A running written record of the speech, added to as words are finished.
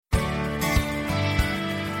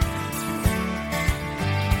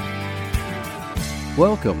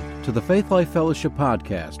Welcome to the Faith Life Fellowship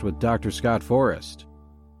Podcast with Dr. Scott Forrest.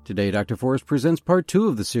 Today, Dr. Forrest presents part 2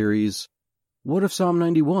 of the series, What if Psalm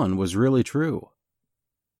 91 was really true?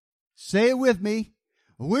 Say it with me.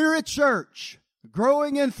 We're a church,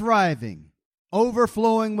 growing and thriving,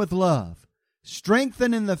 overflowing with love,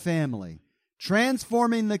 strengthening the family,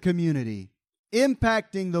 transforming the community,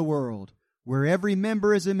 impacting the world, where every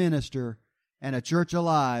member is a minister and a church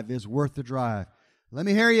alive is worth the drive. Let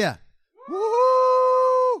me hear you.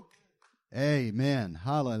 Woo! Amen.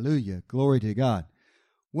 Hallelujah. Glory to God.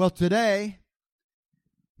 Well, today,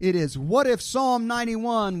 it is What If Psalm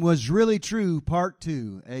 91 Was Really True, Part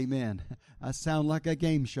 2. Amen. I sound like a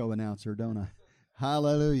game show announcer, don't I?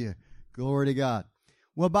 Hallelujah. Glory to God.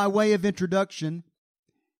 Well, by way of introduction,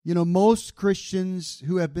 most Christians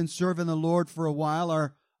who have been serving the Lord for a while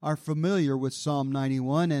are familiar with Psalm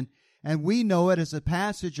 91, and we know it as a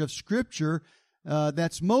passage of Scripture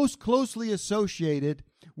that's most closely associated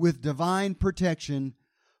with divine protection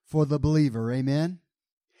for the believer. Amen?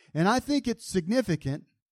 And I think it's significant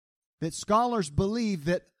that scholars believe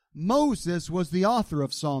that Moses was the author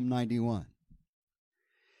of Psalm 91.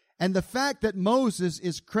 And the fact that Moses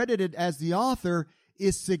is credited as the author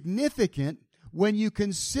is significant when you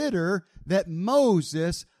consider that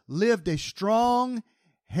Moses lived a strong,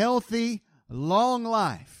 healthy, long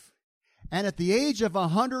life. And at the age of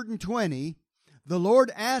 120, the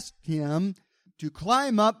Lord asked him to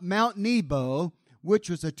climb up Mount Nebo, which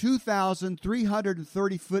was a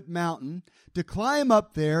 2,330-foot mountain, to climb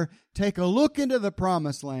up there, take a look into the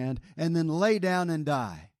promised land, and then lay down and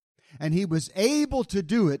die. And he was able to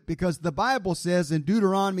do it because the Bible says in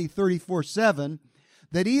Deuteronomy 34:7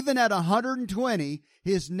 that even at 120,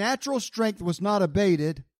 his natural strength was not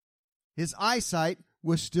abated. His eyesight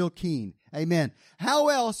was still keen. Amen. How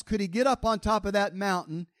else could he get up on top of that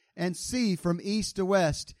mountain and see from east to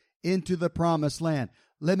west into the promised land?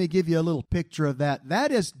 Let me give you a little picture of that.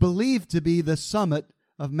 That is believed to be the summit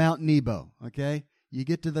of Mount Nebo, okay? You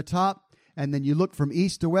get to the top, and then you look from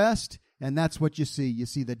east to west, and that's what you see. You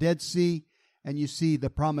see the Dead Sea, and you see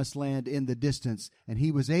the promised land in the distance. And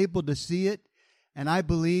he was able to see it, and I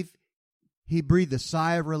believe he breathed a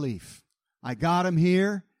sigh of relief. I got him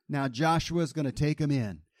here. Now Joshua's going to take him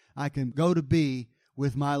in. I can go to be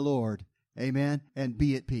with my Lord, amen, and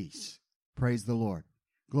be at peace. Praise the Lord.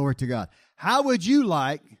 Glory to God. How would you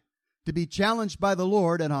like to be challenged by the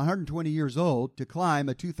Lord at 120 years old to climb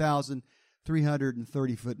a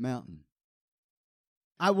 2,330-foot mountain?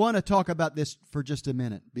 I want to talk about this for just a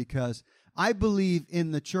minute because I believe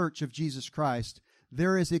in the Church of Jesus Christ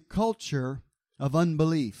there is a culture of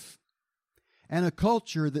unbelief and a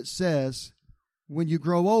culture that says when you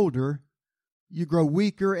grow older, you grow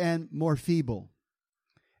weaker and more feeble,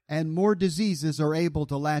 and more diseases are able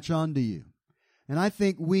to latch onto you. And I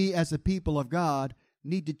think we as a people of God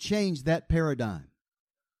need to change that paradigm.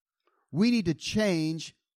 We need to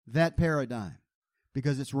change that paradigm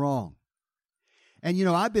because it's wrong. And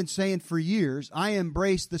I've been saying for years, I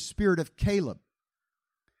embrace the spirit of Caleb,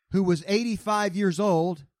 who was 85 years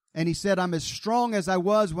old, and he said, I'm as strong as I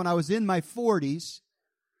was when I was in my 40s.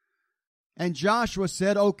 And Joshua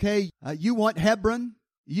said, okay, you want Hebron?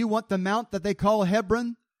 You want the mount that they call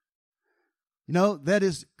Hebron? That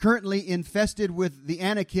is currently infested with the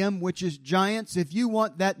Anakim, which is giants. If you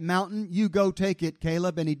want that mountain, you go take it,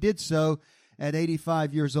 Caleb. And he did so at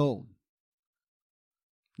 85 years old.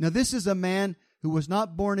 Now, this is a man who was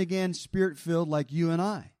not born again, spirit-filled like you and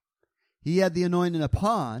I. He had the anointing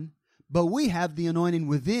upon, but we have the anointing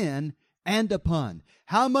within and upon.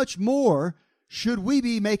 How much more should we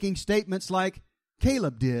be making statements like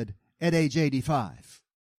Caleb did at age 85?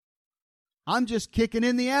 I'm just kicking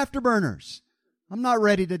in the afterburners. I'm not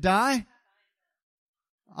ready to die.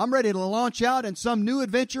 I'm ready to launch out in some new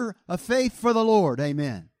adventure of faith for the Lord.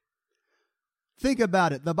 Amen. Think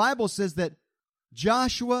about it. The Bible says that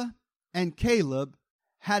Joshua and Caleb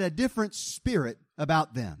had a different spirit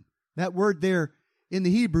about them. That word there in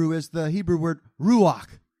the Hebrew is the Hebrew word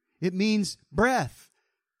ruach. It means breath.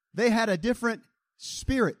 They had a different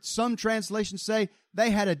spirit. Some translations say they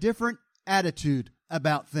had a different attitude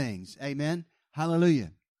about things. Amen.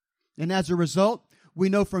 Hallelujah. And as a result, we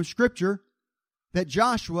know from Scripture that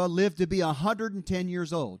Joshua lived to be 110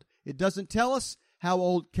 years old. It doesn't tell us how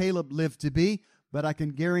old Caleb lived to be, but I can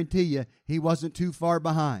guarantee you he wasn't too far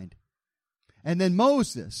behind. And then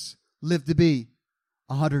Moses lived to be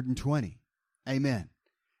 120. Amen.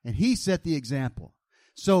 And he set the example.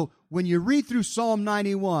 So when you read through Psalm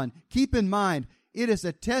 91, keep in mind it is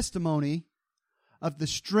a testimony of the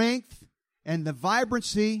strength and the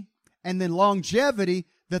vibrancy and the longevity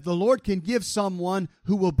that the Lord can give someone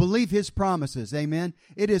who will believe His promises. Amen.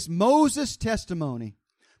 It is Moses' testimony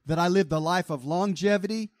that I lived a life of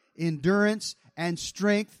longevity, endurance, and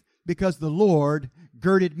strength because the Lord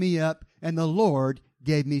girded me up and the Lord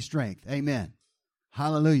gave me strength. Amen.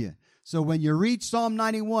 Hallelujah. So when you read Psalm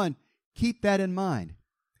 91, keep that in mind.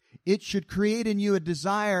 It should create in you a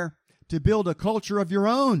desire to build a culture of your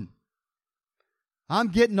own. I'm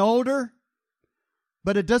getting older,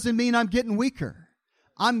 but it doesn't mean I'm getting weaker.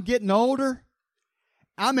 I'm getting older.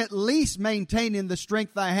 I'm at least maintaining the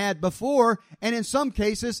strength I had before, and in some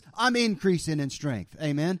cases, I'm increasing in strength.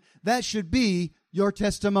 Amen. That should be your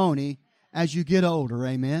testimony as you get older.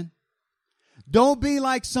 Amen. Don't be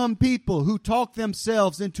like some people who talk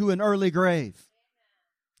themselves into an early grave.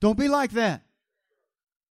 Don't be like that.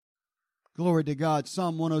 Glory to God.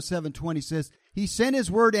 Psalm 107:20 says, He sent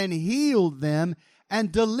His word and healed them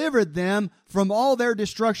and delivered them from all their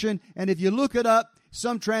destruction. And if you look it up,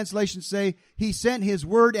 some translations say He sent His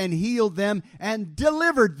word and healed them and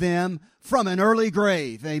delivered them from an early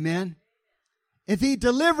grave. Amen. If He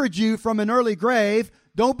delivered you from an early grave,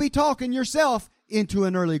 don't be talking yourself into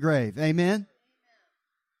an early grave. Amen.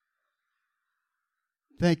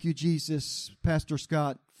 Thank you, Jesus, Pastor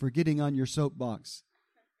Scott, for getting on your soapbox,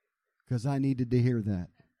 because I needed to hear that.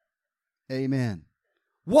 Amen.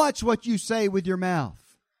 Watch what you say with your mouth.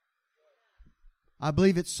 I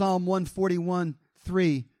believe it's Psalm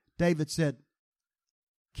 141:3. David said,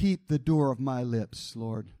 keep the door of my lips,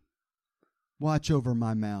 Lord. Watch over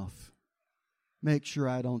my mouth. Make sure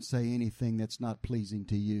I don't say anything that's not pleasing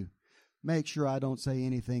to you. Make sure I don't say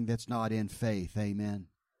anything that's not in faith. Amen.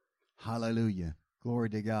 Hallelujah.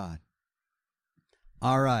 Glory to God.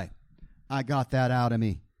 All right. I got that out of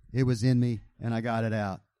me. It was in me, and I got it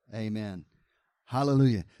out. Amen.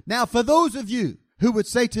 Hallelujah. Now, for those of you who would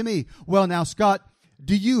say to me, well, now, Scott,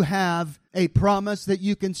 do you have a promise that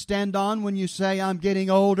you can stand on when you say, I'm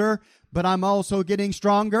getting older, but I'm also getting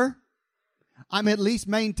stronger? I'm at least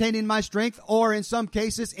maintaining my strength, or in some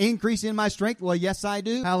cases, increasing my strength. Well, yes, I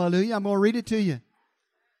do. Hallelujah. I'm going to read it to you.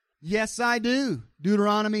 Yes, I do.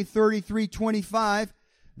 Deuteronomy 33:25.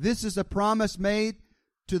 This is a promise made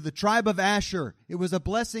to the tribe of Asher. It was a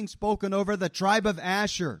blessing spoken over the tribe of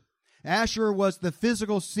Asher. Asher was the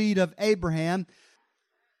physical seed of Abraham.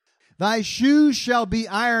 Thy shoes shall be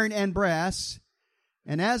iron and brass,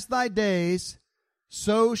 and as thy days,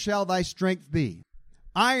 so shall thy strength be.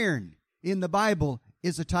 Iron in the Bible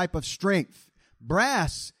is a type of strength.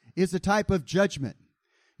 Brass is a type of judgment.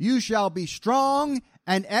 You shall be strong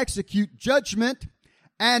and execute judgment,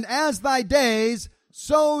 and as thy days,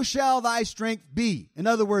 so shall thy strength be. In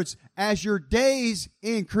other words, as your days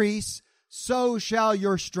increase, so shall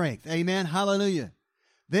your strength. Amen. Hallelujah.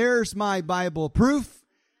 There's my Bible proof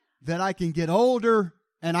that I can get older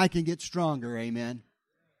and I can get stronger. Amen.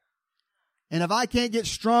 And if I can't get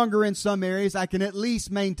stronger in some areas, I can at least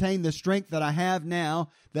maintain the strength that I have now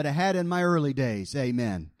that I had in my early days.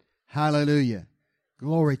 Amen. Hallelujah.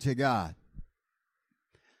 Glory to God.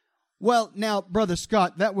 Well, now, Brother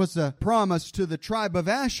Scott, that was a promise to the tribe of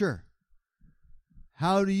Asher.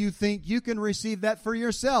 How do you think you can receive that for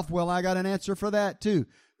yourself? Well, I got an answer for that too.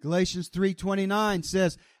 Galatians 3:29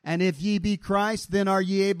 says, and if ye be Christ, then are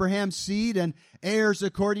ye Abraham's seed and heirs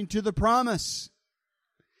according to the promise.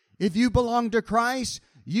 If you belong to Christ,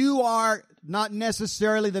 you are not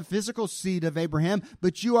necessarily the physical seed of Abraham,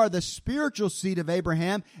 but you are the spiritual seed of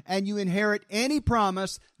Abraham, and you inherit any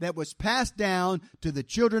promise that was passed down to the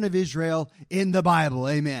children of Israel in the Bible.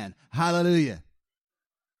 Amen. Hallelujah.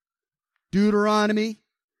 Deuteronomy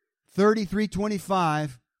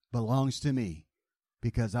 33:25 belongs to me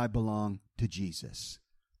because I belong to Jesus.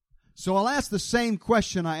 So I'll ask the same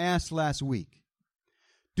question I asked last week.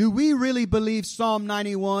 Do we really believe Psalm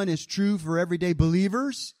 91 is true for everyday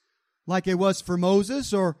believers like it was for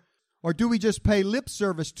Moses, or do we just pay lip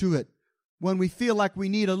service to it when we feel like we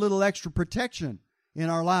need a little extra protection in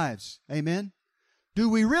our lives? Amen. Do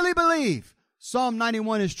we really believe Psalm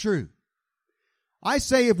 91 is true? I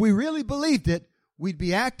say if we really believed it, we'd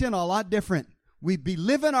be acting a lot different. We'd be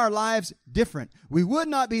living our lives different. We would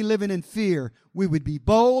not be living in fear. We would be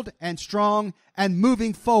bold and strong and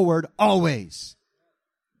moving forward always.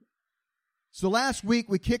 So last week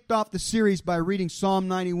we kicked off the series by reading Psalm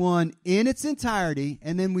 91 in its entirety,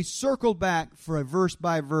 and then we circled back for a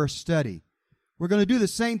verse-by-verse study. We're going to do the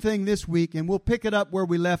same thing this week, and we'll pick it up where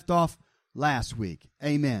we left off last week.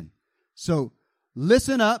 Amen. So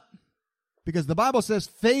listen up, because the Bible says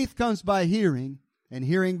faith comes by hearing, and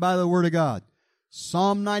hearing by the Word of God.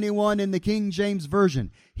 Psalm 91 in the King James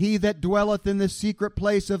Version. He that dwelleth in the secret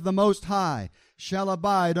place of the Most High shall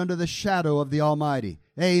abide under the shadow of the Almighty.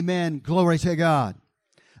 Amen. Glory to God.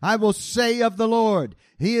 I will say of the Lord,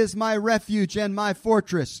 He is my refuge and my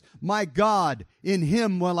fortress, my God, in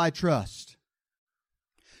Him will I trust.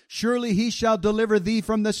 Surely He shall deliver thee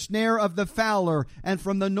from the snare of the fowler and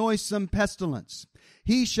from the noisome pestilence.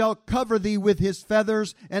 He shall cover thee with His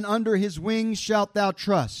feathers, and under His wings shalt thou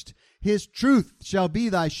trust. His truth shall be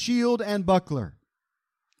thy shield and buckler.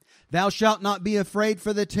 Thou shalt not be afraid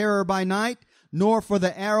for the terror by night, nor for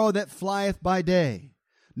the arrow that flieth by day,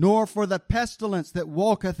 nor for the pestilence that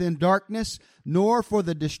walketh in darkness, nor for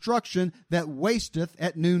the destruction that wasteth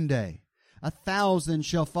at noonday. 1,000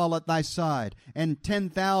 shall fall at thy side, and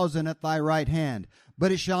 10,000 at thy right hand,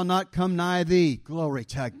 but it shall not come nigh thee. Glory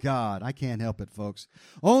to God. I can't help it, folks.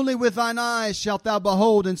 Only with thine eyes shalt thou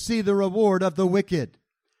behold and see the reward of the wicked.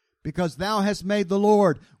 Because thou hast made the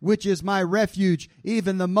Lord, which is my refuge,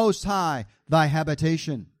 even the Most High, thy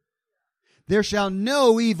habitation. There shall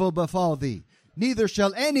no evil befall thee, neither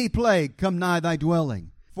shall any plague come nigh thy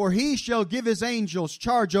dwelling. For He shall give His angels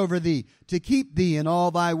charge over thee, to keep thee in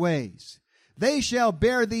all thy ways. They shall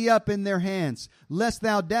bear thee up in their hands, lest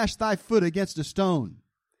thou dash thy foot against a stone.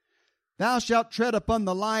 Thou shalt tread upon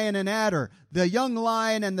the lion and adder, the young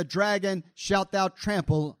lion and the dragon shalt thou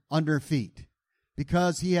trample under feet.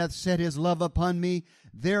 Because He hath set His love upon me,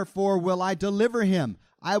 therefore will I deliver him.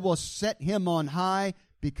 I will set him on high,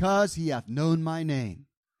 because he hath known my name.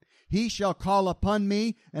 He shall call upon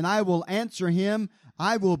me, and I will answer him.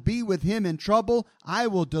 I will be with him in trouble. I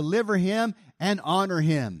will deliver him and honor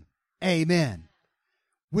him. Amen.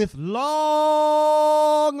 With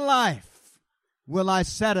long life will I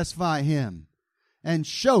satisfy him and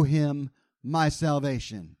show him my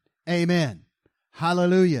salvation. Amen.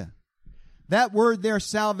 Hallelujah. That word there,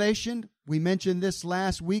 salvation, we mentioned this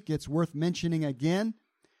last week. It's worth mentioning again.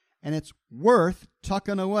 And it's worth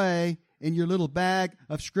tucking away in your little bag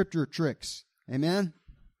of scripture tricks. Amen.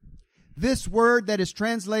 This word that is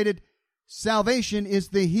translated salvation is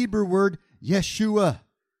the Hebrew word Yeshua.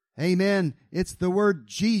 Amen. It's the word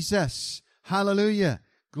Jesus. Hallelujah.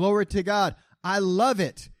 Glory to God. I love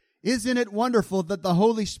it. Isn't it wonderful that the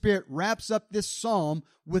Holy Spirit wraps up this psalm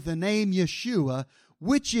with the name Yeshua,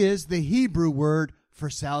 which is the Hebrew word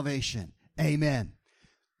for salvation. Amen.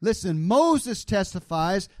 Listen, Moses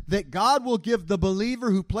testifies that God will give the believer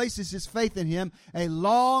who places his faith in Him a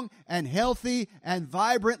long and healthy and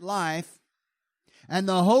vibrant life. And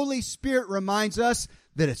the Holy Spirit reminds us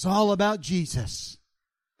that it's all about Jesus.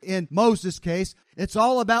 In Moses' case, it's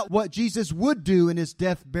all about what Jesus would do in His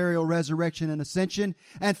death, burial, resurrection, and ascension.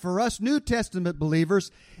 And for us New Testament believers,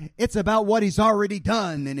 it's about what He's already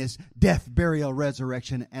done in His death, burial,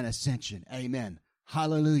 resurrection, and ascension. Amen.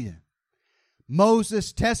 Hallelujah.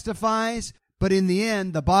 Moses testifies, but in the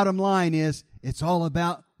end, the bottom line is it's all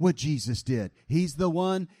about what Jesus did. He's the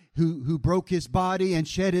one who broke His body and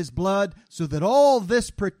shed His blood so that all this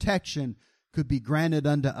protection could be granted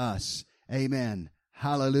unto us. Amen.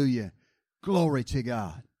 Hallelujah. Glory to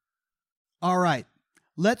God. All right.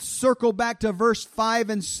 Let's circle back to verse 5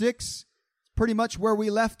 and 6. Pretty much where we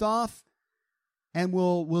left off. And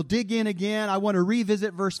we'll dig in again. I want to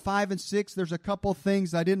revisit verse 5 and 6. There's a couple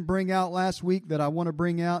things I didn't bring out last week that I want to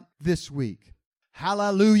bring out this week.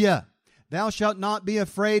 Hallelujah. Thou shalt not be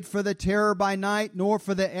afraid for the terror by night, nor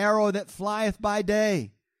for the arrow that flieth by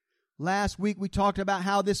day. Last week we talked about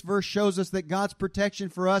how this verse shows us that God's protection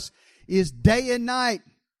for us is day and night,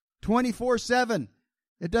 24/7.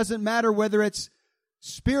 It doesn't matter whether it's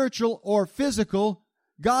spiritual or physical.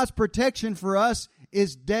 God's protection for us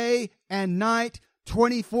is day and night,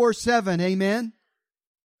 24/7. Amen.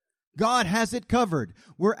 God has it covered.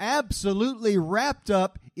 We're absolutely wrapped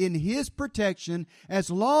up in His protection as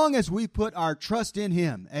long as we put our trust in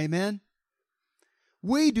Him. Amen.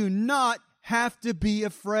 We do not have to be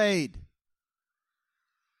afraid.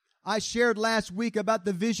 I shared last week about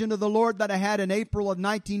the vision of the Lord that I had in April of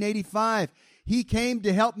 1985. He came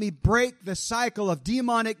to help me break the cycle of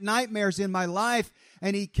demonic nightmares in my life.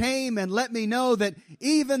 And He came and let me know that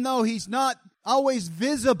even though He's not always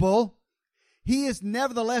visible, He is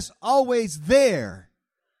nevertheless always there.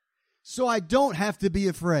 So I don't have to be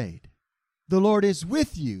afraid. The Lord is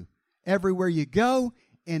with you everywhere you go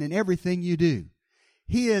and in everything you do.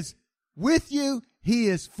 He is with you. He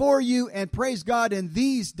is for you. And praise God, in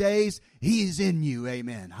these days, He is in you.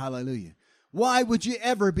 Amen. Hallelujah. Why would you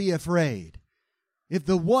ever be afraid? If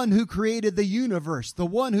the one who created the universe, the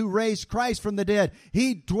one who raised Christ from the dead,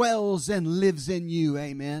 He dwells and lives in you.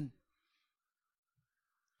 Amen.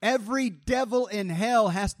 Every devil in hell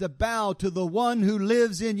has to bow to the one who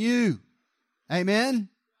lives in you. Amen.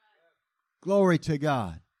 Glory to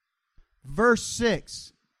God. Verse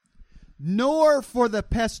 6. Nor for the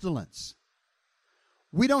pestilence.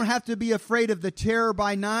 We don't have to be afraid of the terror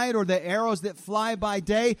by night or the arrows that fly by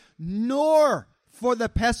day, nor for the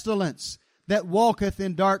pestilence that walketh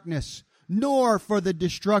in darkness, nor for the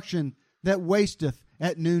destruction that wasteth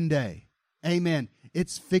at noonday. Amen.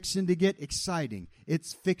 It's fixing to get exciting.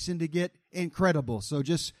 It's fixing to get incredible. So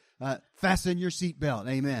just fasten your seatbelt.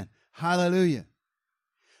 Amen. Hallelujah.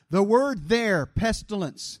 The word there,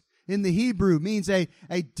 pestilence, in the Hebrew means a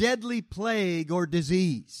deadly plague or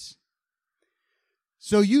disease.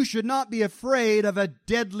 So you should not be afraid of a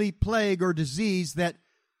deadly plague or disease that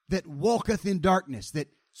walketh in darkness, that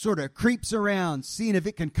sort of creeps around, seeing if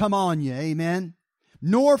it can come on you. Amen.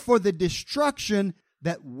 Nor for the destruction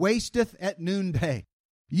that wasteth at noonday.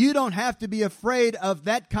 You don't have to be afraid of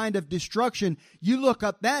that kind of destruction. You look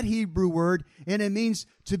up that Hebrew word, and it means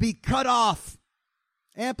to be cut off.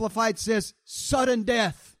 Amplified says sudden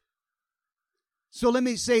death. So let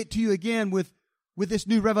me say it to you again with this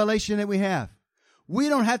new revelation that we have. We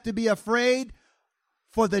don't have to be afraid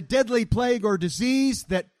for the deadly plague or disease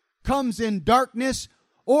that comes in darkness,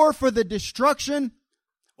 or for the destruction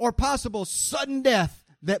or possible sudden death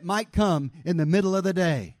that might come in the middle of the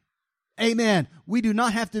day. Amen. We do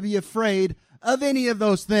not have to be afraid of any of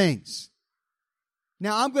those things.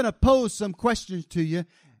 Now, I'm going to pose some questions to you,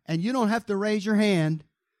 and you don't have to raise your hand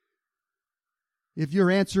if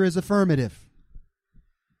your answer is affirmative.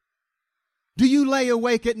 Do you lay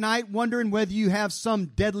awake at night wondering whether you have some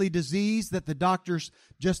deadly disease that the doctors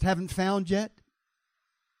just haven't found yet?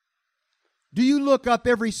 Do you look up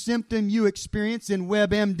every symptom you experience in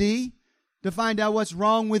WebMD to find out what's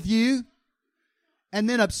wrong with you, and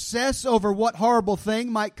then obsess over what horrible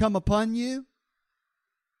thing might come upon you?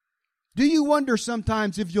 Do you wonder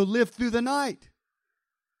sometimes if you'll live through the night,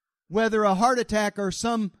 whether a heart attack or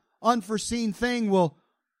some unforeseen thing will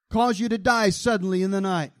cause you to die suddenly in the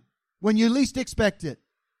night when you least expect it?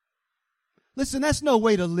 Listen, that's no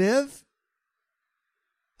way to live.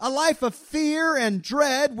 A life of fear and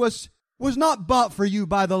dread was not bought for you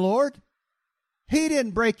by the Lord. He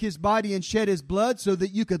didn't break His body and shed His blood so that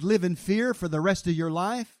you could live in fear for the rest of your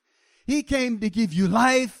life. He came to give you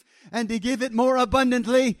life and to give it more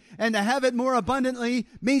abundantly. And to have it more abundantly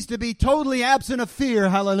means to be totally absent of fear.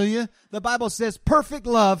 Hallelujah. The Bible says perfect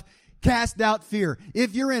love casts out fear.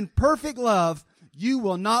 If you're in perfect love, you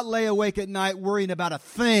will not lay awake at night worrying about a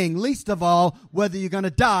thing, least of all whether you're going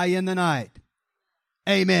to die in the night.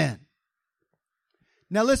 Amen.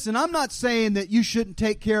 Now listen, I'm not saying that you shouldn't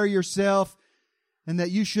take care of yourself and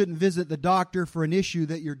that you shouldn't visit the doctor for an issue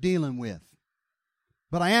that you're dealing with.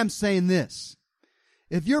 But I am saying this.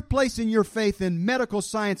 If you're placing your faith in medical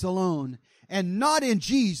science alone and not in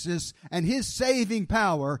Jesus and His saving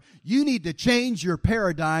power, you need to change your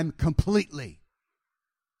paradigm completely.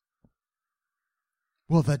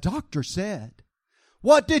 Well, the doctor said.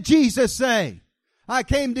 What did Jesus say? I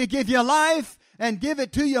came to give you life and give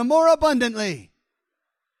it to you more abundantly.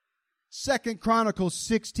 2 Chronicles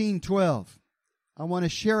 16:12. I want to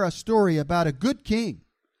share a story about a good king.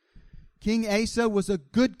 King Asa was a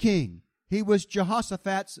good king. He was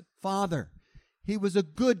Jehoshaphat's father. He was a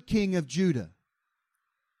good king of Judah.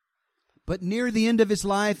 But near the end of his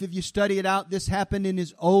life, if you study it out, this happened in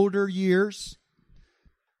his older years.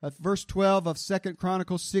 Verse 12 of 2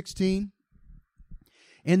 Chronicles 16.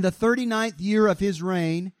 In the 39th year of his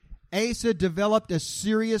reign, Asa developed a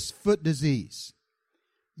serious foot disease.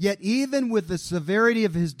 Yet even with the severity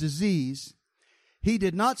of his disease, he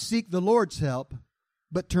did not seek the Lord's help,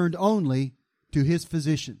 but turned only to his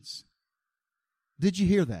physicians. Did you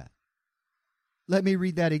hear that? Let me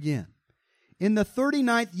read that again. In the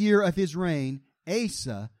 39th year of his reign,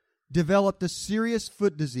 Asa developed a serious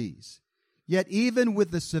foot disease. Yet even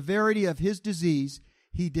with the severity of his disease,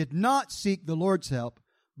 he did not seek the Lord's help,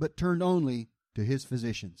 but turned only to his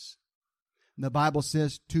physicians. And the Bible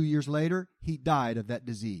says 2 years later, he died of that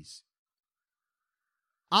disease.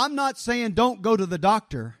 I'm not saying don't go to the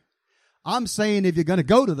doctor. I'm saying if you're going to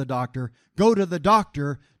go to the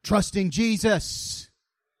doctor trusting Jesus.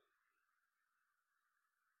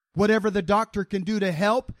 Whatever the doctor can do to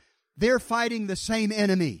help, they're fighting the same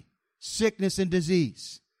enemy, sickness and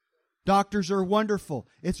disease. Doctors are wonderful.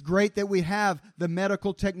 It's great that we have the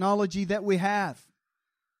medical technology that we have.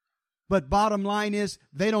 But bottom line is,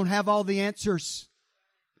 they don't have all the answers.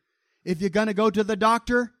 If you're going to go to the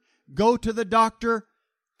doctor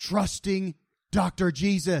trusting Dr.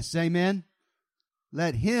 Jesus. Amen.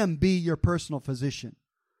 Let Him be your personal physician.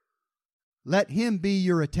 Let Him be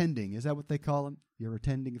your attending. Is that what they call him? Your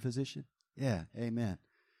attending physician? Yeah, amen.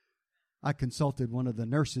 I consulted one of the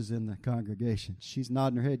nurses in the congregation. She's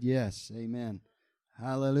nodding her head, yes, amen.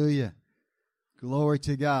 Hallelujah. Glory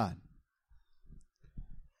to God.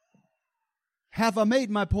 Have I made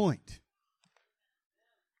my point?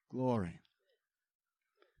 Glory.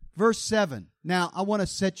 Verse 7. Now, I want to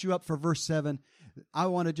set you up for verse 7. I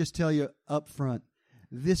want to just tell you up front,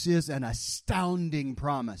 this is an astounding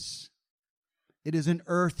promise. It is an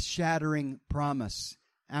earth-shattering promise.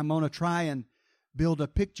 I'm going to try and build a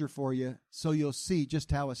picture for you so you'll see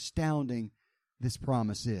just how astounding this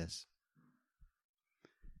promise is.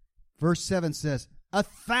 Verse 7 says,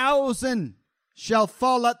 1,000 shall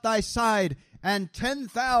fall at thy side, and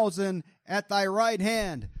 10,000 at thy right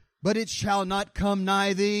hand, but it shall not come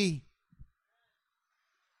nigh thee.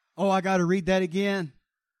 Oh, I got to read that again.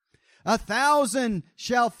 1,000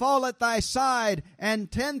 shall fall at thy side,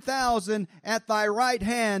 and 10,000 at thy right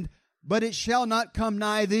hand, but it shall not come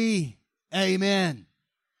nigh thee. Amen.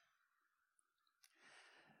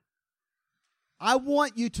 I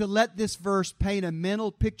want you to let this verse paint a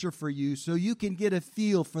mental picture for you so you can get a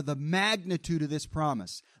feel for the magnitude of this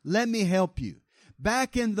promise. Let me help you.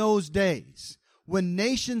 Back in those days, when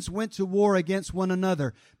nations went to war against one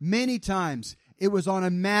another, many times it was on a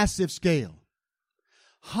massive scale.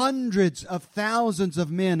 Hundreds of thousands of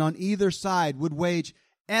men on either side would wage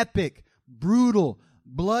epic, brutal,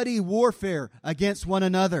 bloody warfare against one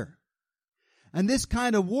another. And this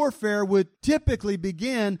kind of warfare would typically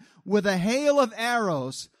begin with a hail of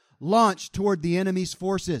arrows launched toward the enemy's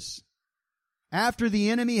forces. After the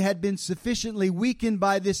enemy had been sufficiently weakened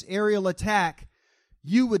by this aerial attack,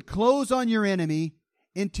 you would close on your enemy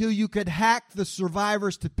until you could hack the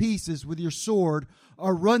survivors to pieces with your sword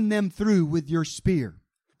or run them through with your spear,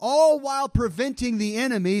 all while preventing the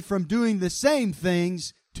enemy from doing the same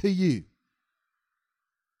things to you.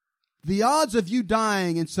 The odds of you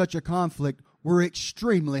dying in such a conflict were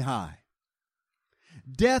extremely high.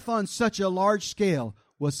 Death on such a large scale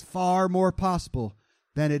was far more possible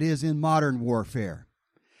than it is in modern warfare,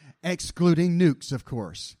 excluding nukes, of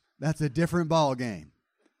course. That's a different ball game.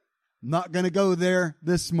 Not going to go there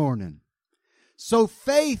this morning. So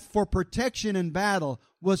faith for protection in battle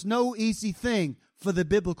was no easy thing for the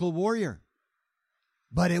biblical warrior,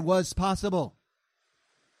 but it was possible.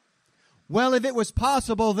 Well, if it was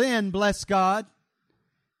possible then, bless God,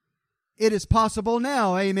 it is possible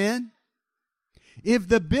now, amen? If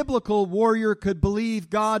the biblical warrior could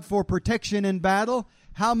believe God for protection in battle,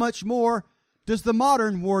 how much more does the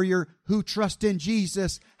modern warrior who trusts in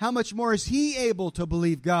Jesus, how much more is he able to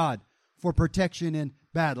believe God for protection in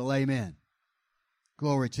battle, amen?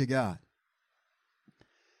 Glory to God.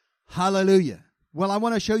 Hallelujah. Well, I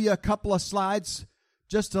want to show you a couple of slides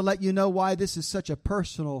just to let you know why this is such a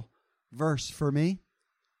personal verse for me.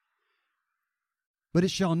 But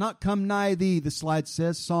it shall not come nigh thee, the slide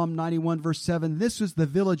says, Psalm 91 verse 7. This was the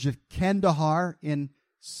village of Kandahar in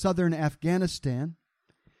southern Afghanistan.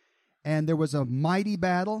 And there was a mighty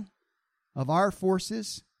battle of our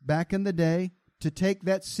forces back in the day to take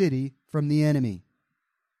that city from the enemy.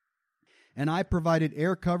 And I provided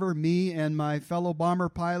air cover, me and my fellow bomber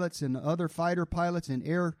pilots and other fighter pilots and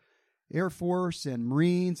Air Force and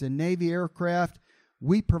Marines and Navy aircraft.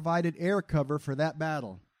 We provided air cover for that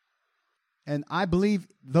battle. And I believe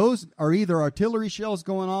those are either artillery shells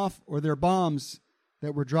going off or they're bombs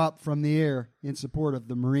that were dropped from the air in support of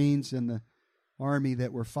the Marines and the Army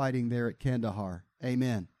that were fighting there at Kandahar.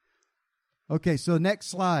 Amen. Okay, so next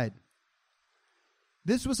slide.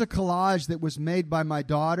 This was a collage that was made by my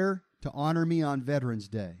daughter to honor me on Veterans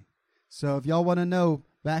Day. So if y'all want to know,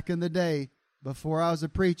 back in the day, before I was a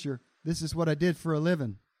preacher, this is what I did for a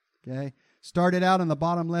living. Okay, started out in the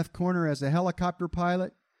bottom left corner as a helicopter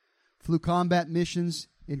pilot. Flew combat missions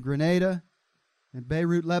in Grenada and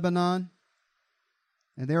Beirut, Lebanon.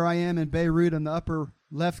 And there I am in Beirut in the upper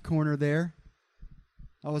left corner there.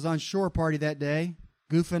 I was on shore party that day,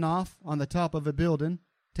 goofing off on the top of a building,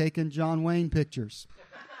 taking John Wayne pictures.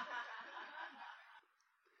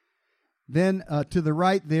 Then to the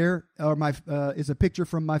right there is a picture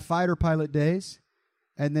from my fighter pilot days.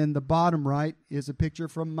 And then the bottom right is a picture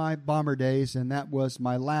from my bomber days, and that was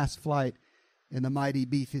my last flight in the mighty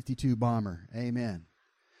B-52 bomber. Amen.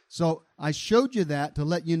 So I showed you that to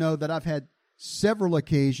let you know that I've had several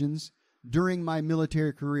occasions during my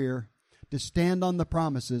military career to stand on the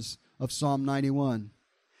promises of Psalm 91.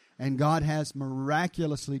 And God has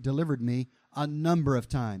miraculously delivered me a number of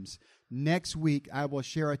times. Next week, I will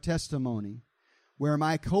share a testimony where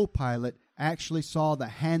my co-pilot actually saw the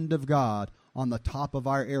hand of God on the top of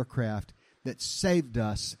our aircraft that saved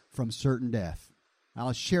us from certain death.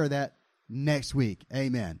 I'll share that next week.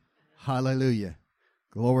 Amen. Hallelujah.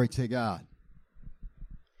 Glory to God.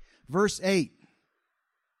 Verse 8.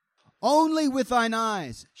 Only with thine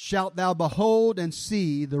eyes shalt thou behold and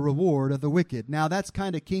see the reward of the wicked. Now that's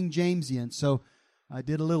kind of King Jamesian, so I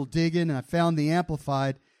did a little digging and I found the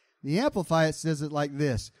Amplified. The Amplified says it like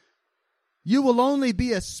this: you will only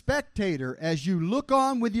be a spectator as you look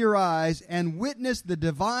on with your eyes and witness the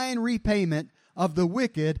divine repayment of the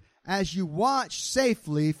wicked as you watch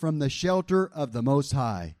safely from the shelter of the Most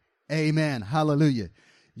High. Amen. Hallelujah.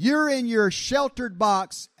 You're in your sheltered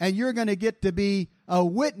box and you're going to get to be a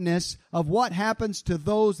witness of what happens to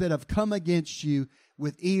those that have come against you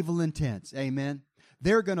with evil intents. Amen.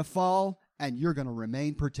 They're going to fall and you're going to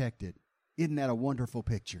remain protected. Isn't that a wonderful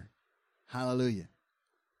picture? Hallelujah.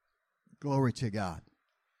 Glory to God.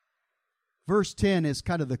 Verse 10 is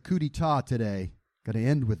kind of the coup d'etat today. Going to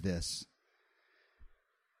end with this.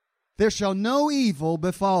 There shall no evil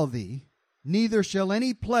befall thee, neither shall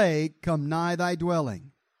any plague come nigh thy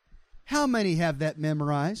dwelling. How many have that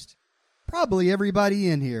memorized? Probably everybody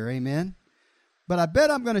in here, amen. But I bet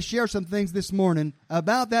I'm going to share some things this morning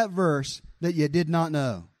about that verse that you did not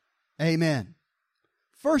know. Amen.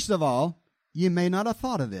 First of all, you may not have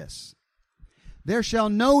thought of this. There shall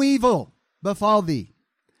no evil befall thee.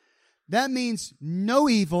 That means no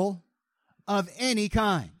evil of any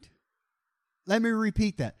kind. Let me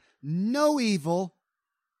repeat that. No evil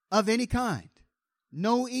of any kind.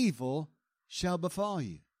 No evil shall befall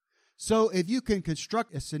you. So if you can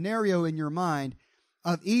construct a scenario in your mind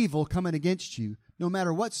of evil coming against you, no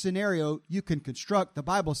matter what scenario you can construct, the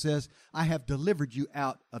Bible says, I have delivered you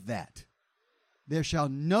out of that. There shall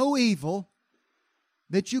no evil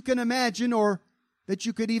that you can imagine or that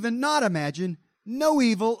you could even not imagine, no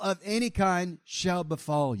evil of any kind shall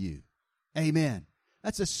befall you. Amen.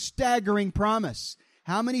 That's a staggering promise.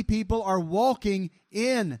 How many people are walking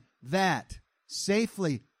in that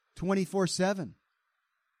safely 24/7?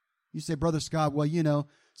 You say, Brother Scott, well,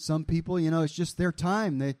 some people, it's just their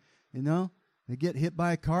time. They get hit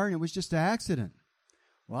by a car and it was just an accident.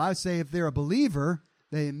 Well, I would say if they're a believer,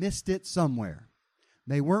 they missed it somewhere.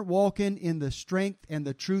 They weren't walking in the strength and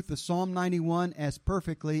the truth of Psalm 91 as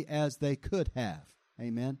perfectly as they could have.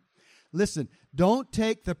 Amen. Listen, don't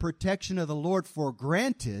take the protection of the Lord for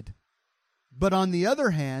granted, but on the other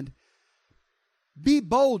hand, be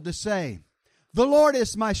bold to say, the Lord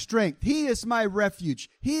is my strength. He is my refuge.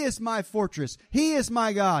 He is my fortress. He is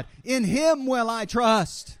my God. In Him will I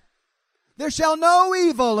trust. There shall no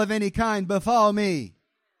evil of any kind befall me.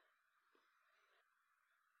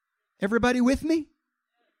 Everybody with me?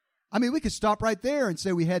 I mean, we could stop right there and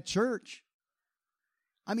say we had church.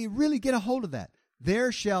 I mean, really get a hold of that.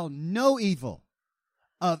 There shall no evil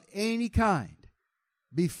of any kind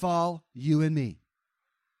befall you and me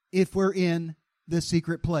if we're in the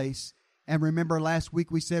secret place. And remember last week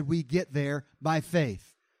we said we get there by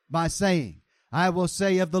faith, by saying, I will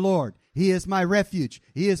say of the Lord, He is my refuge.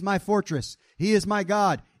 He is my fortress. He is my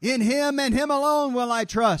God. In Him and Him alone will I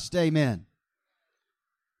trust. Amen.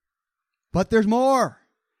 But there's more.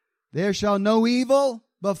 There shall no evil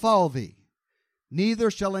befall thee, neither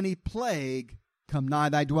shall any plague come nigh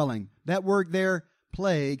thy dwelling. That word there,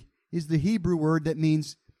 plague, is the Hebrew word that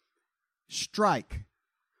means strike,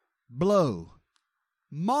 blow,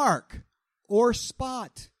 mark, or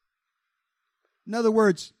spot. In other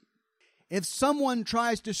words, if someone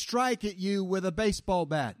tries to strike at you with a baseball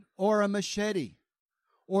bat or a machete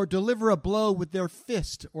or deliver a blow with their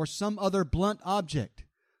fist or some other blunt object,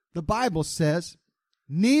 the Bible says,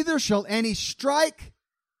 neither shall any strike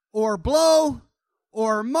or blow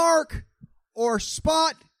or mark or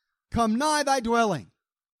spot come nigh thy dwelling.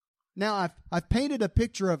 Now, I've painted a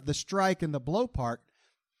picture of the strike and the blow part,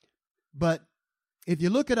 but if you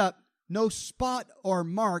look it up, no spot or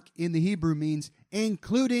mark in the Hebrew means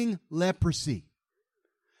including leprosy.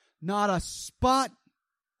 Not a spot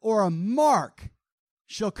or a mark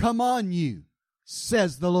shall come on you,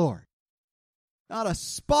 says the Lord. Not a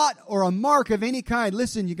spot or a mark of any kind.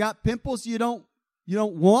 Listen, you got pimples you don't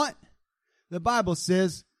want? The Bible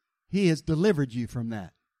says He has delivered you from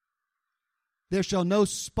that. There shall no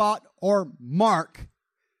spot or mark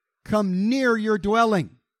come near your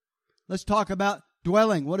dwelling. Let's talk about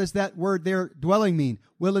dwelling. What does that word there, dwelling, mean?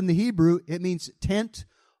 Well, in the Hebrew, it means tent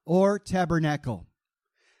or tabernacle.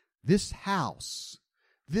 This house,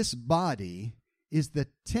 this body, is the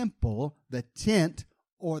temple, the tent,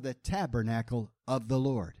 or the tabernacle of the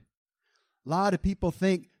Lord. A lot of people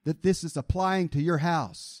think that this is applying to your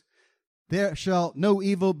house. There shall no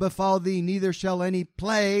evil befall thee, neither shall any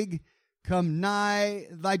plague come nigh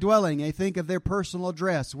thy dwelling. They think of their personal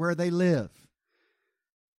address, where they live.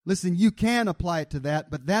 Listen, you can apply it to that,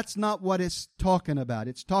 but that's not what it's talking about.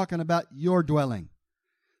 It's talking about your dwelling,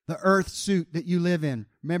 the earth suit that you live in.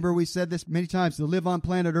 Remember, we said this many times, to live on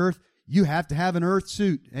planet Earth, you have to have an earth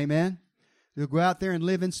suit. Amen? To go out there and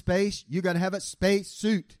live in space, you got to have a space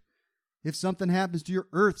suit. If something happens to your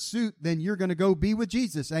earth suit, then you're going to go be with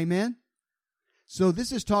Jesus. Amen? So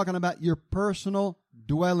this is talking about your personal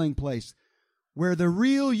dwelling place, where the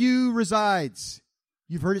real you resides.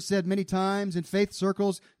 You've heard it said many times in faith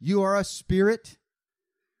circles, you are a spirit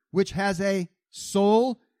which has a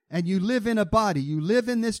soul, and you live in a body. You live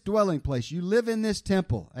in this dwelling place. You live in this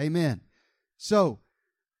temple. Amen. So,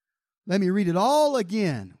 let me read it all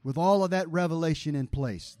again with all of that revelation in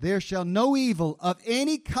place. There shall no evil of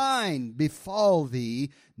any kind befall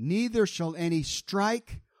thee, neither shall any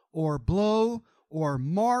strike or blow or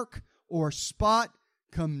mark or spot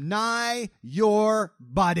come nigh your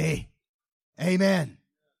body. Amen.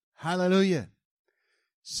 Hallelujah.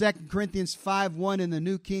 2 Corinthians 5:1 in the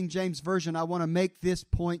New King James Version. I want to make this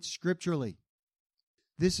point scripturally.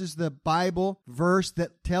 This is the Bible verse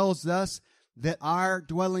that tells us that our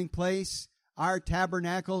dwelling place, our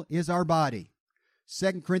tabernacle, is our body.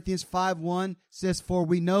 2 Corinthians 5:1 says, for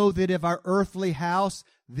we know that if our earthly house,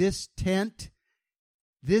 this tent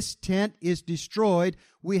is destroyed,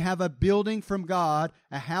 we have a building from God,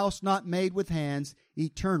 a house not made with hands,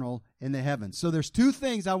 eternal in the heavens. So there's two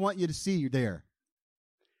things I want you to see there.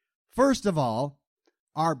 First of all,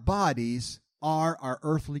 our bodies are our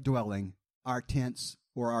earthly dwelling, our tents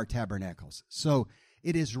or our tabernacles. So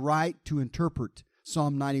it is right to interpret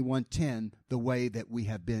Psalm 91:10 the way that we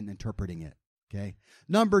have been interpreting it. Okay.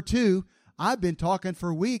 Number two, I've been talking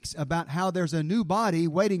for weeks about how there's a new body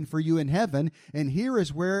waiting for you in heaven, and here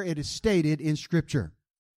is where it is stated in Scripture.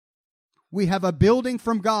 We have a building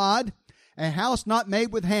from God, a house not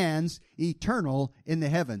made with hands, eternal in the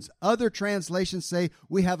heavens. Other translations say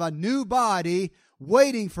we have a new body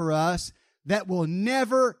waiting for us that will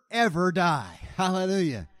never, ever die.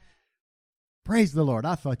 Hallelujah. Praise the Lord.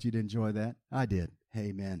 I thought you'd enjoy that. I did.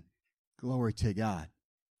 Amen. Glory to God.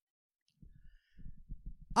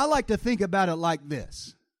 I like to think about it like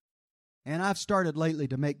this. And I've started lately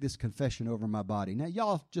to make this confession over my body. Now,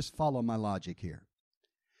 y'all just follow my logic here.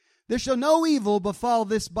 There shall no evil befall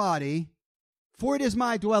this body, for it is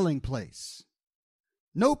my dwelling place.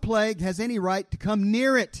 No plague has any right to come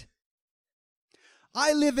near it.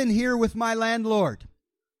 I live in here with my landlord.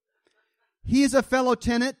 He is a fellow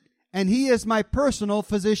tenant, and he is my personal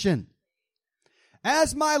physician.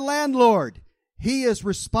 As my landlord, he is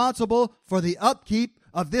responsible for the upkeep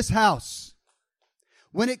of this house.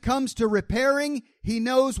 When it comes to repairing, he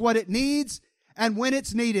knows what it needs and when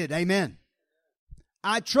it's needed. Amen.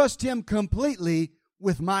 I trust him completely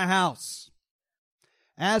with my house.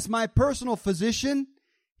 As my personal physician,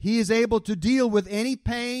 he is able to deal with any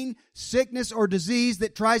pain, sickness, or disease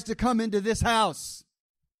that tries to come into this house.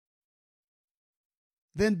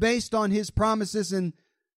 Then, based on his promises in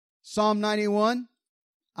Psalm 91,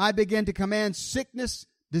 I begin to command sickness,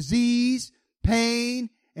 disease, pain,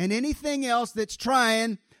 and anything else that's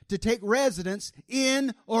trying to take residence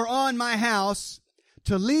in or on my house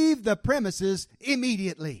to leave the premises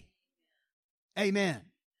immediately. Amen.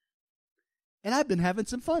 And I've been having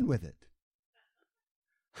some fun with it.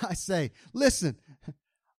 I say, listen,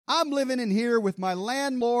 I'm living in here with my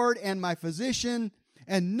landlord and my physician,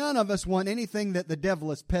 and none of us want anything that the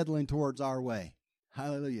devil is peddling towards our way.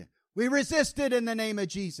 Hallelujah. We resist it in the name of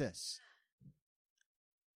Jesus.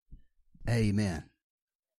 Amen.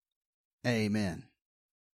 Amen.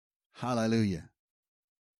 Hallelujah.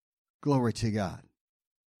 Glory to God.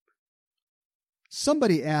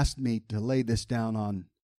 Somebody asked me to lay this down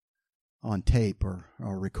on tape or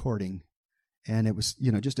recording, and it was,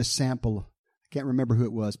 just a sample. I can't remember who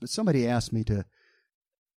it was, but somebody asked me to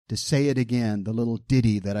say it again, the little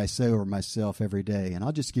ditty that I say over myself every day. And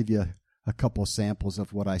I'll just give you a couple samples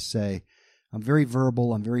of what I say. I'm very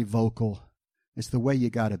verbal. I'm very vocal. It's the way you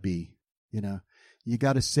got to be, You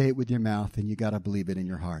got to say it with your mouth, and you got to believe it in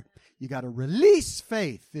your heart. You got to release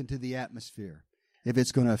faith into the atmosphere if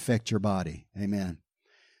it's going to affect your body. Amen.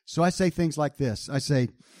 So I say things like this.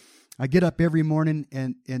 I get up every morning,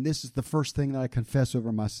 and this is the first thing that I confess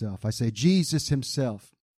over myself. I say, Jesus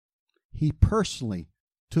himself, he personally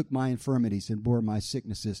took my infirmities and bore my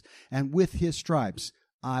sicknesses, and with his stripes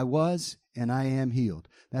I was and I am healed.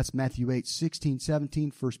 That's Matthew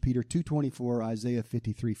 8:16-17, 1 Peter 2:24, Isaiah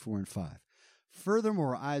 53:4 and 5.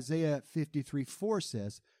 Furthermore, Isaiah 53:4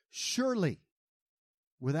 says, surely,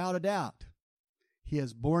 without a doubt, he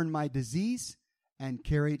has borne my disease and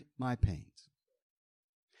carried my pains.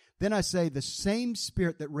 Then I say, the same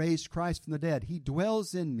Spirit that raised Christ from the dead, he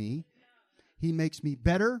dwells in me. He makes me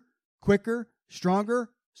better, quicker,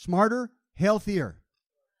 stronger, smarter, healthier.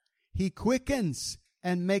 He quickens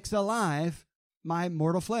and makes alive my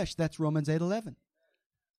mortal flesh. That's Romans 8:11.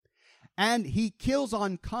 And he kills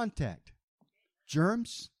on contact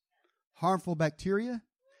germs, harmful bacteria,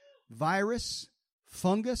 virus,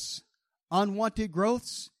 fungus, unwanted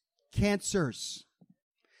growths, cancers.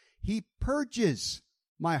 He purges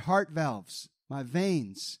my heart valves, my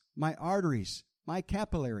veins, my arteries, my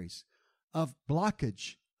capillaries of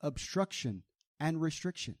blockage, obstruction, and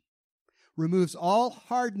restriction. Removes all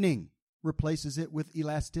hardening, replaces it with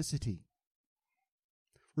elasticity.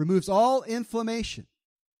 Removes all inflammation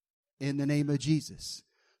in the name of Jesus,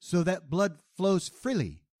 so that blood flows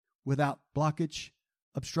freely without blockage,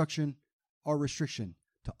 obstruction, or restriction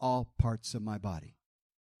to all parts of my body.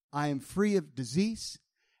 I am free of disease,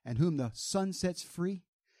 and whom the Son sets free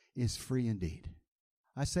is free indeed.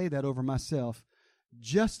 I say that over myself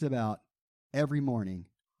just about every morning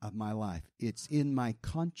of my life. It's in my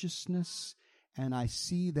consciousness, and I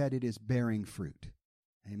see that it is bearing fruit.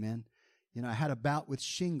 Amen. You know, I had a bout with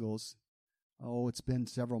shingles. It's been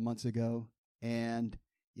several months ago, and,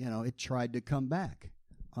 it tried to come back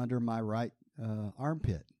under my right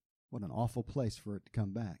armpit. What an awful place for it to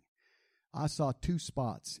come back. I saw 2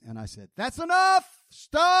 spots, and I said, "That's enough!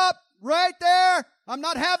 Stop right there! I'm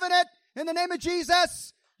not having it in the name of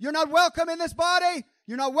Jesus! You're not welcome in this body!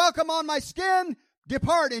 You're not welcome on my skin!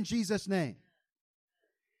 Depart in Jesus' name!"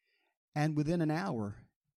 And within an hour,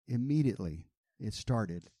 immediately, it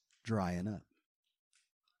started drying up.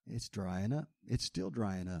 It's drying up. It's still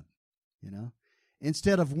drying up,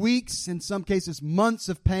 Instead of weeks, in some cases months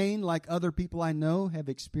of pain like other people I know have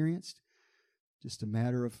experienced, just a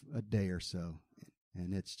matter of a day or so,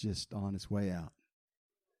 and it's just on its way out.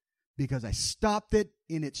 Because I stopped it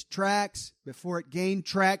in its tracks before it gained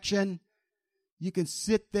traction. You can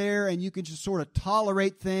sit there and you can just sort of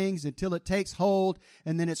tolerate things until it takes hold,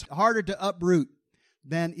 and then it's harder to uproot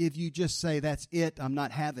than if you just say, "That's it, I'm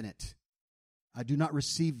not having it. I do not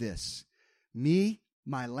receive this. Me,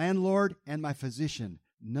 my landlord, and my physician,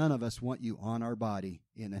 none of us want you on our body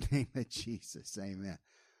in the name of Jesus." Amen.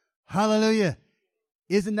 Hallelujah.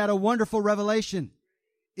 Isn't that a wonderful revelation?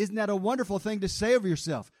 Isn't that a wonderful thing to say over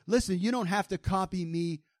yourself? Listen, you don't have to copy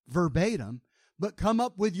me verbatim, but come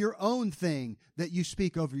up with your own thing that you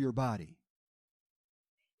speak over your body.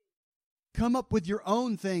 Come up with your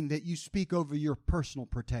own thing that you speak over your personal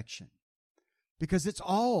protection. Because it's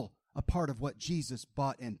all a part of what Jesus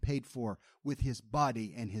bought and paid for with his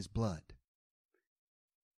body and his blood.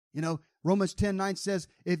 Romans 10:9 says,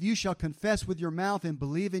 "If you shall confess with your mouth and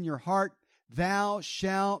believe in your heart, thou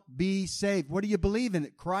shalt be saved." What do you believe in?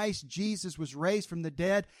 That Christ Jesus was raised from the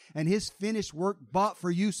dead, and his finished work bought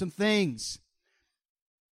for you some things.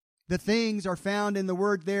 The things are found in the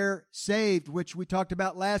word there, saved, which we talked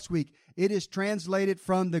about last week. It is translated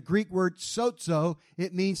from the Greek word sozo.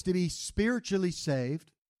 It means to be spiritually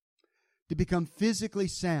saved, to become physically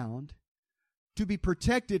sound, to be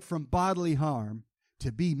protected from bodily harm,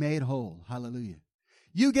 to be made whole. Hallelujah.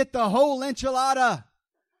 You get the whole enchilada.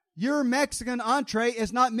 Your Mexican entree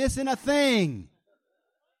is not missing a thing.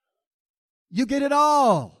 You get it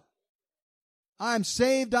all. I am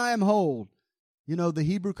saved, I am whole. The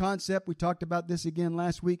Hebrew concept, we talked about this again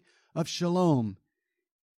last week, of shalom.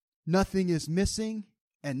 Nothing is missing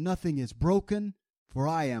and nothing is broken, for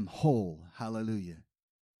I am whole. Hallelujah.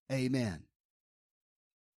 Amen.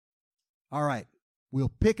 All right. We'll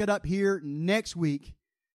pick it up here next week,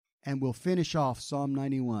 and we'll finish off Psalm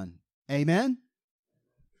 91. Amen?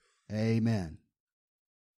 Amen.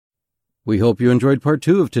 We hope you enjoyed part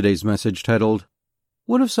 2 of today's message titled,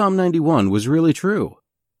 "What if Psalm 91 was really true?"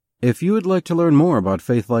 If you would like to learn more about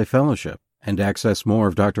Faith Life Fellowship and access more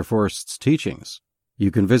of Dr. Forrest's teachings,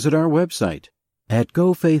 you can visit our website at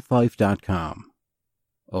gofaithlife.com.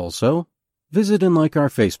 Also, visit and like our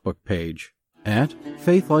Facebook page at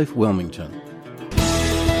Faith Life Wilmington.